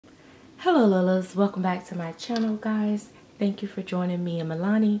Hello Lolas, welcome back to my channel guys. Thank you for joining me and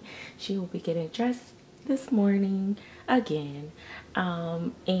Milani. She will be getting dressed this morning again.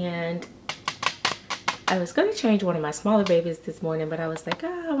 And I was going to change one of my smaller babies this morning, but I was like,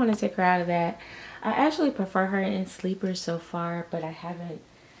 I want to take her out of that. I actually prefer her in sleepers so far, but I haven't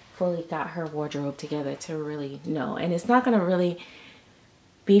fully got her wardrobe together to really know. And it's not going to really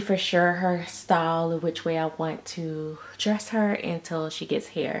be for sure her style or which way I want to dress her until she gets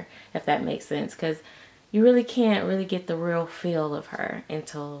here, if that makes sense, because you really can't really get the real feel of her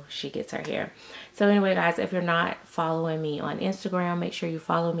until she gets her hair. So anyway guys, if you're not following me on Instagram, make sure you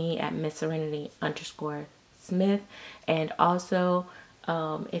follow me at MsSerenity_Smith. And also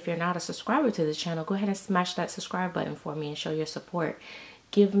if you're not a subscriber to the channel, go ahead and smash that subscribe button for me and show your support.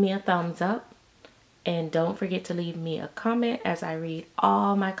 Give me a thumbs up. And don't forget to leave me a comment, as I read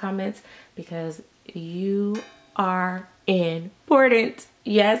all my comments, because you are important.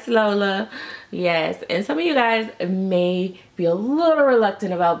 Yes, Lola. Yes. And some of you guys may be a little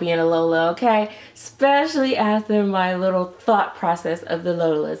reluctant about being a Lola, okay? Especially after my little thought process of the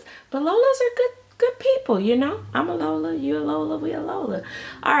Lolas. But Lolas are good people, you know? I'm a Lola, you a Lola, we a Lola.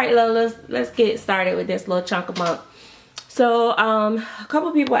 All right, Lolas, let's get started with this little chunk of munk. So a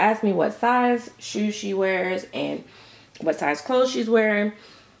couple people asked me what size shoes she wears and what size clothes she's wearing.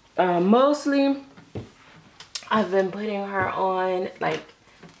 Mostly I've been putting her on, like,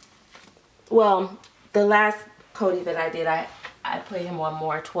 well, the last Kodi that I did, I put him on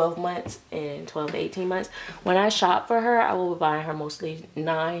more 12 months and 12 to 18 months. When I shop for her, I will be buying her mostly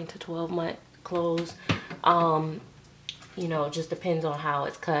 9 to 12 month clothes. You know, just depends on how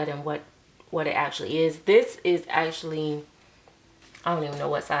it's cut and what it actually is. This is actually, I don't even know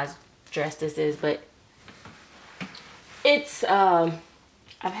what size dress this is, but it's I've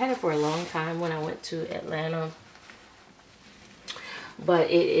had it for a long time when I went to Atlanta, but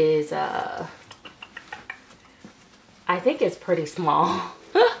it is I think it's pretty small.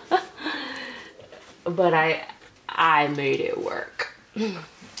 But I made it work. All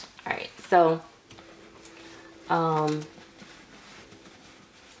right, so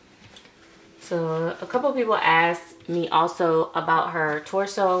so a couple people asked me also about her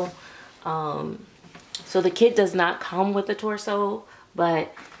torso. So the kit does not come with a torso,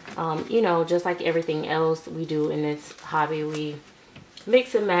 but you know, just like everything else we do in this hobby, we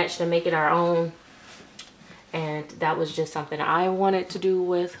mix and match to make it our own. And that was just something I wanted to do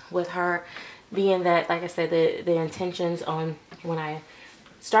with her, being that, like I said, the intentions on when I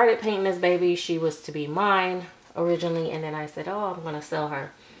started painting this baby, she was to be mine originally, and then I said, oh, I'm gonna sell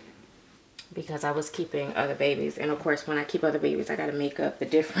her, because I was keeping other babies. And of course, when I keep other babies, I got to make up the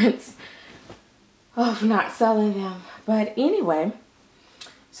difference of not selling them. But anyway,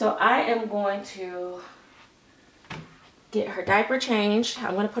 so I am going to get her diaper changed.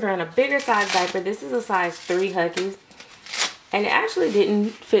 I'm going to put her in a bigger size diaper. This is a size 3 Huggies, and it actually didn't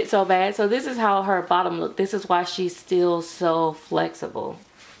fit so bad. So this is how her bottom looked. This is why she's still so flexible.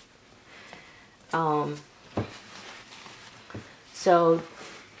 So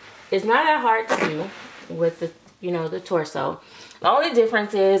it's not that hard to do with the, you know, the torso. The only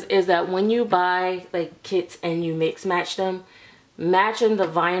difference is that when you buy like kits and you mix match them, matching the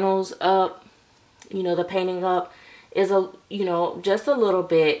vinyls up, you know, the painting up is a, you know, just a little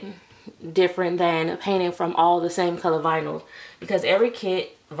bit different than painting from all the same color vinyl, because every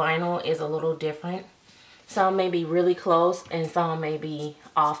kit vinyl is a little different. Some may be really close and some may be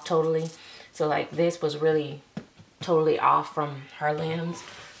off totally. So like this was really totally off from her limbs.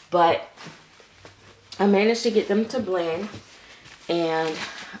 But I managed to get them to blend, and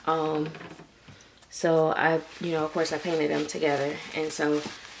so I, you know, of course I painted them together, and so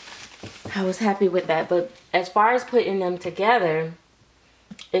I was happy with that. But as far as putting them together,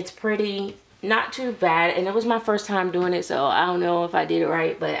 it's pretty, not too bad, and it was my first time doing it, so I don't know if I did it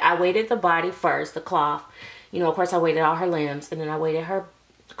right. But I weighted the body first, the cloth, you know, of course I weighted all her limbs, and then I weighted her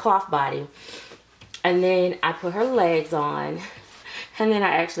cloth body, and then I put her legs on. And then I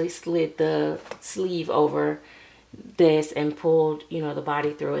actually slid the sleeve over this and pulled, you know, the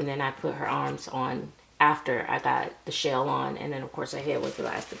body through. And then I put her arms on after I got the shell on. And then, of course, her head was the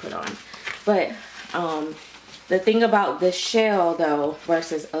last to put on. But the thing about the shell, though,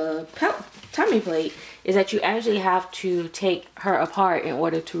 versus a tummy plate is that you actually have to take her apart in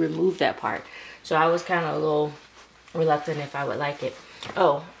order to remove that part. So I was kind of a little reluctant if I would like it.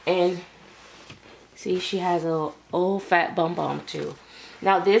 Oh, and see, she has a old fat bum bum too.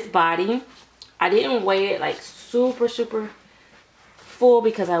 Now this body, I didn't weigh it like super full,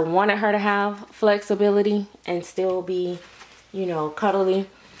 because I wanted her to have flexibility and still be, you know, cuddly.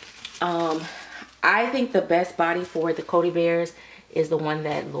 I think the best body for the Kodi Bears is the one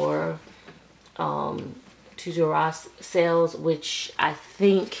that Laura Tuzio Ross sales, which I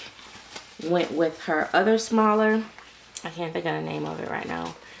think went with her other smaller. I can't think of the name of it right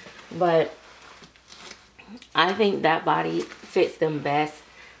now, but I think that body fits them best.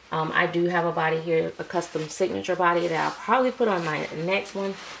 I do have a body here, a custom signature body that I'll probably put on my next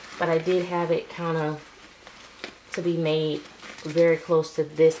one, but I did have it kind of to be made very close to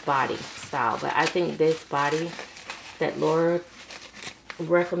this body style. But I think this body that Laura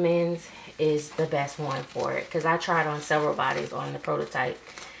recommends is the best one for it, because I tried on several bodies on the prototype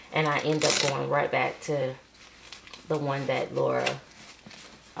and I end up going right back to the one that Laura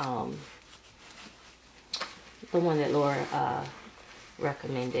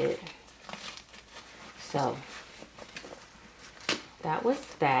recommended. So that was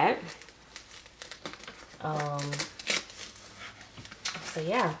that. So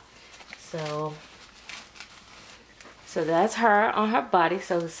yeah, so that's her on her body.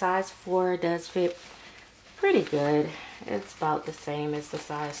 So the size 4 does fit pretty good. It's about the same as the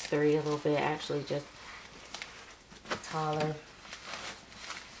size 3, a little bit, actually just taller.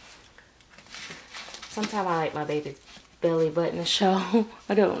 Sometimes I like my baby's belly button to show.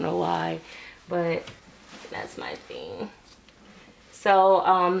 I don't know why, but that's my thing.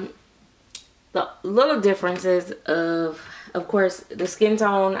 So the little differences of course, the skin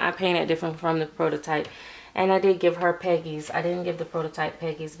tone I painted different from the prototype, and I did give her Peggy's. I didn't give the prototype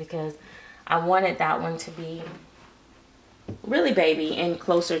Peggy's because I wanted that one to be really baby and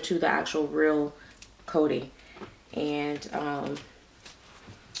closer to the actual real Kodi. And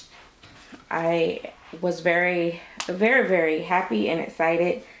I was very happy and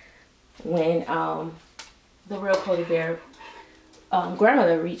excited when the real Kodi Bear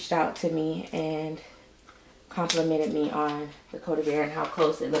grandmother reached out to me and complimented me on the Kodi Bear and how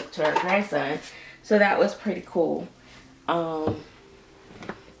close it looked to her grandson. So that was pretty cool. So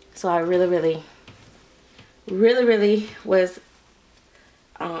I really was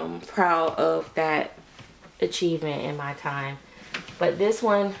proud of that achievement in my time. But this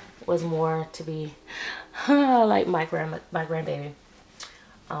one was more to be like my grandbaby,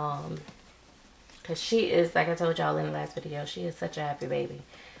 because she is, like I told y'all in the last video, she is such a happy baby,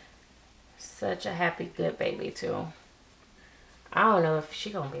 such a happy good baby too. I don't know if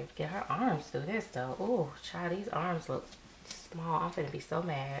she gonna be able to get her arms through this though. Oh child, these arms look small. I'm gonna be so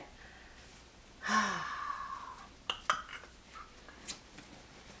mad.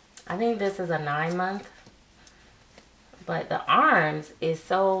 I think this is a 9-month, but the arms is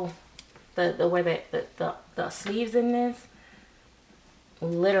so, the way that the sleeves in this,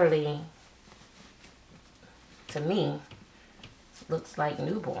 literally to me looks like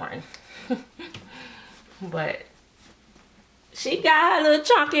newborn. But she got her little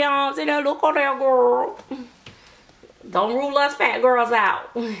chunky arms in there. Look at that girl. Don't rule us fat girls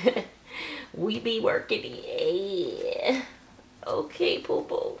out. We be working, yeah. Okay, poo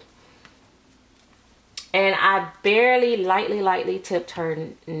poo. And I barely lightly tipped her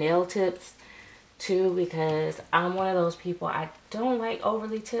nail tips too, because I'm one of those people, I don't like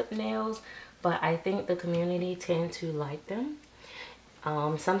overly tipped nails, but I think the community tend to like them.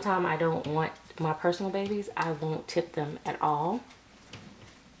 Sometimes I don't want my personal babies, I won't tip them at all,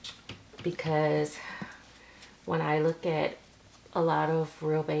 because when I look at a lot of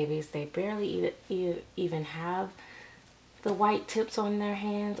real babies, they barely even have the white tips on their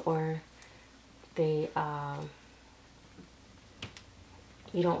hands, or they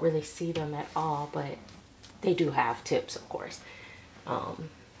you don't really see them at all, but they do have tips, of course.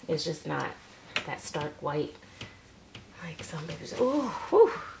 It's just not that stark white like some babies. Ooh,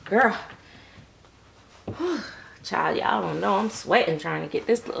 girl. Whew. Child, y'all don't know, I'm sweating trying to get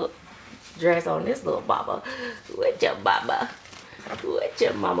this little dress on this little baba. With your baba, with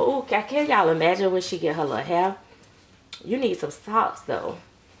your mama. Ooh, can y'all imagine when she get her little hair? You need some socks though.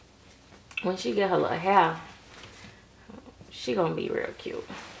 When she get her little hair, she gonna be real cute.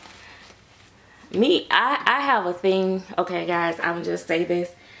 Me, I have a thing. Okay guys, I'm just say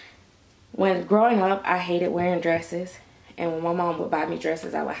this. When growing up, I hated wearing dresses, and when my mom would buy me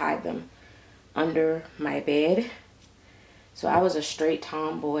dresses, I would hide them under my bed. So I was a straight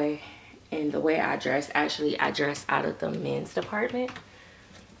tomboy, and the way I dressed, actually I dressed out of the men's department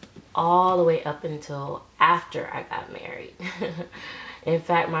all the way up until after I got married. In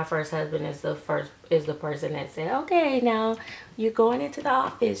fact, my first husband is the person that said, okay, now you're going into the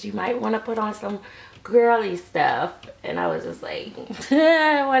office, you might want to put on some girly stuff. And I was just like,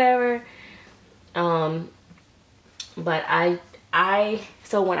 whatever. But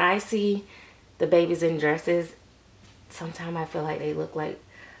so when I see the babies in dresses, sometimes I feel like they look like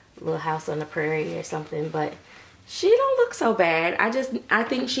Little House on the Prairie or something, but she don't look so bad. I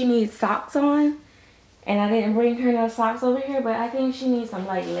think she needs socks on. And I didn't bring her no socks over here, but I think she needs some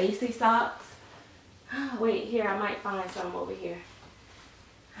like lacy socks. Wait, here, I might find some over here.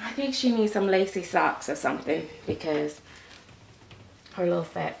 I think she needs some lacy socks or something because her little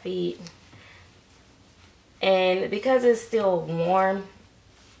fat feet. And because it's still warm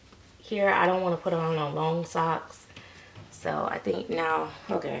here, I don't want to put on no long socks. So I think now,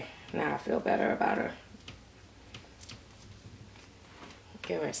 okay, now I feel better about her.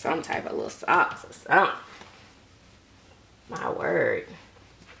 Give her some type of little socks or something. My word.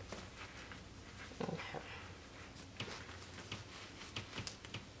 Okay.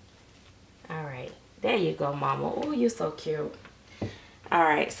 All right. There you go, mama. Oh, you're so cute. All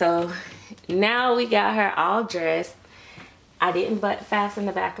right. So now we got her all dressed. I didn't butt fasten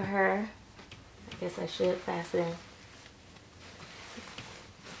the back of her. I guess I should fasten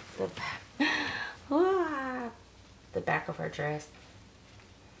the back. The back of her dress.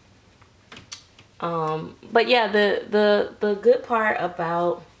 But yeah, the good part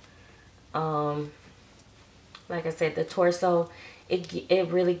about, like I said, the torso,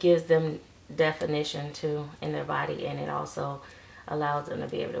 it really gives them definition too in their body, and it also allows them to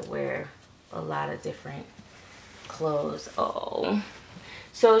be able to wear a lot of different clothes. Oh,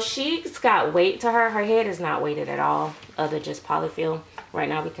 so she's got weight to her. Her head is not weighted at all, other just polyfill right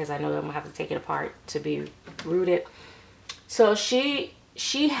now because I know I'm gonna have to take it apart to be rooted. So she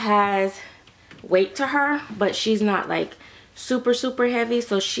has weight to her, but she's not like super heavy,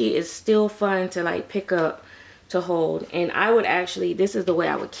 so she is still fun to like pick up, to hold. And I would actually, this is the way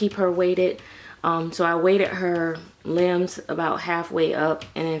I would keep her weighted. So I weighted her limbs about halfway up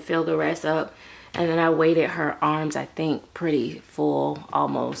and then fill the rest up, and then I weighted her arms, I think pretty full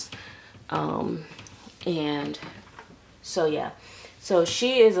almost. And so yeah, so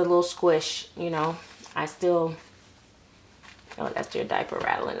she is a little squish, you know. I still, oh, that's your diaper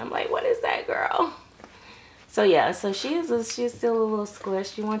rattling. I'm like, what is that, girl? So yeah, so she's still a little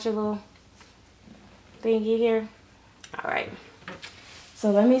squish. You want your little thingy here? All right. So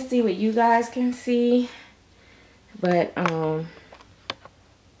let me see what you guys can see. But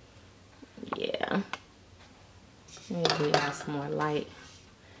yeah. Maybe we have some more light.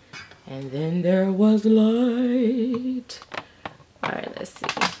 And then there was light. All right, let's see.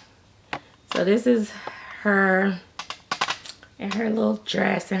 So this is her and her little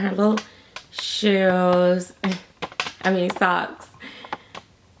dress and her little shoes. I mean socks.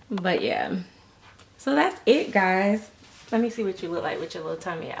 But yeah. So that's it, guys. Let me see what you look like with your little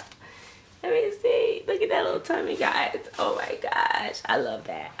tummy out. Let me see. Look at that little tummy, guys. Oh my gosh. I love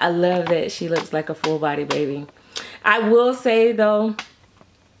that. I love that she looks like a full body baby. I will say though,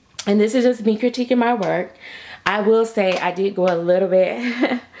 and this is just me critiquing my work, I will say I did go a little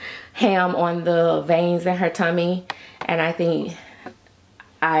bit ham on the veins in her tummy. And I think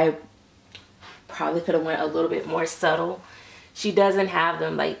I probably could have went a little bit more subtle. She doesn't have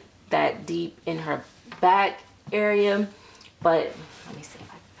them like that deep in her back area, but let me see.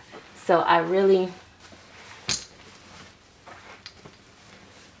 So I really,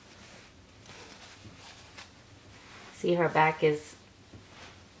 see her back is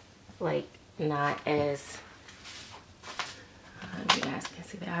like not as, you guys can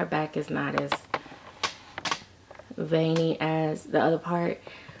see that her back is not as veiny as the other part.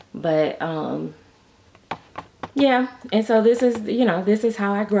 But yeah, and so this is, you know, this is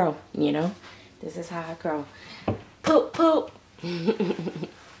how I grow, you know, this is how I grow. Poop poop.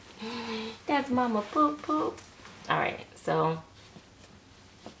 That's mama poop poop. All right, so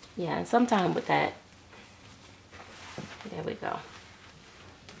yeah, and sometime with that, there we go.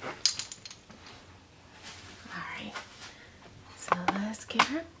 All right, so let's get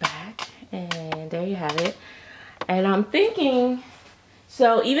her back, and there you have it. And I'm thinking,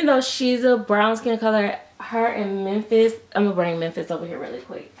 so even though she's a brown skin color, her and Memphis, I'm gonna bring Memphis over here really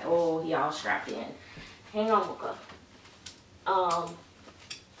quick. Oh, he all strapped in. Hang on, Luca.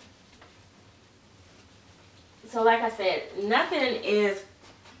 So like I said, nothing is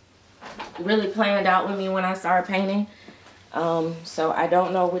really planned out with me when I start painting. So I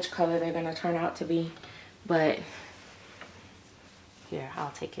don't know which color they're gonna turn out to be, but here,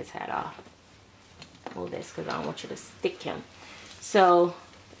 I'll take his hat off. Move this because I don't want you to stick him. So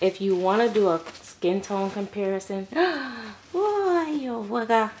if you want to do a skin tone comparison,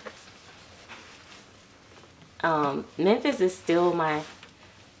 Memphis is still my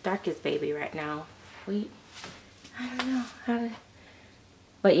darkest baby right now. Wait, I don't know how to,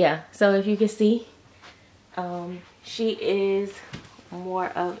 but yeah, so if you can see, she is more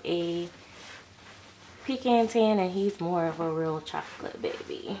of a pecan tan and he's more of a real chocolate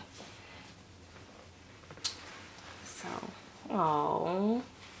baby. So, oh,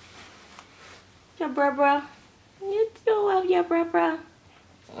 your bruh. You do love your bruh.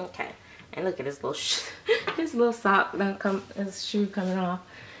 Okay, and look at this little this little sock done come, his shoe coming off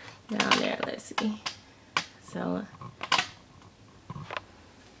down there. Let's see. So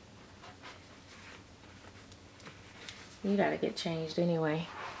you gotta get changed anyway.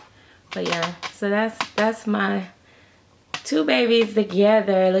 But yeah, so that's my two babies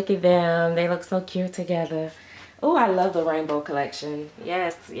together. Look at them. They look so cute together. Oh, I love the rainbow collection.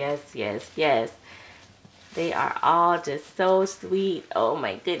 Yes, yes, yes, yes. They are all just so sweet. Oh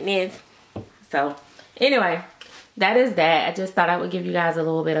my goodness. So anyway, that is that. I just thought I would give you guys a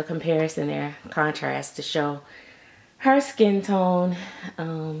little bit of comparison there, contrast, to show her skin tone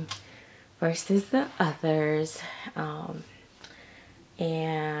versus the others.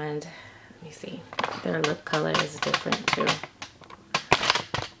 And let me see, their lip color is different too.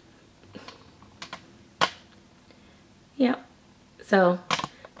 Yep. So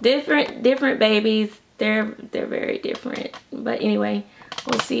different babies. They're very different. But anyway,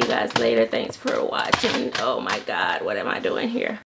 we'll see you guys later. Thanks for watching. Oh my God, what am I doing here?